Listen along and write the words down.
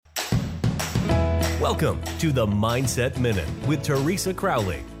Welcome to the Mindset Minute with Teresa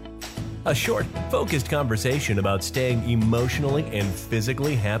Crowley. A short, focused conversation about staying emotionally and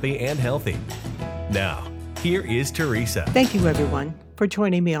physically happy and healthy. Now, here is Teresa. Thank you, everyone, for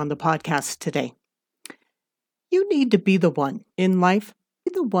joining me on the podcast today. You need to be the one in life,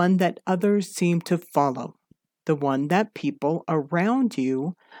 be the one that others seem to follow, the one that people around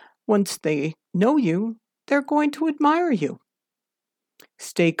you, once they know you, they're going to admire you.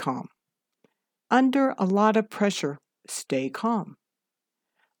 Stay calm. Under a lot of pressure, stay calm.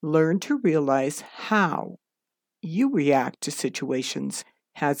 Learn to realize how you react to situations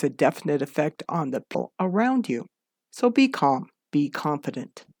has a definite effect on the people around you. So be calm, be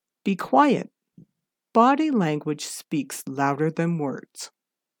confident, be quiet. Body language speaks louder than words.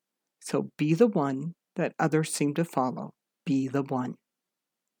 So be the one that others seem to follow. Be the one.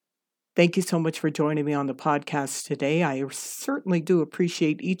 Thank you so much for joining me on the podcast today. I certainly do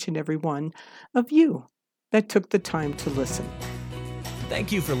appreciate each and every one of you that took the time to listen.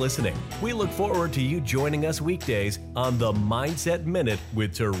 Thank you for listening. We look forward to you joining us weekdays on the Mindset Minute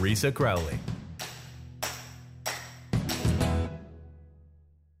with Teresa Crowley.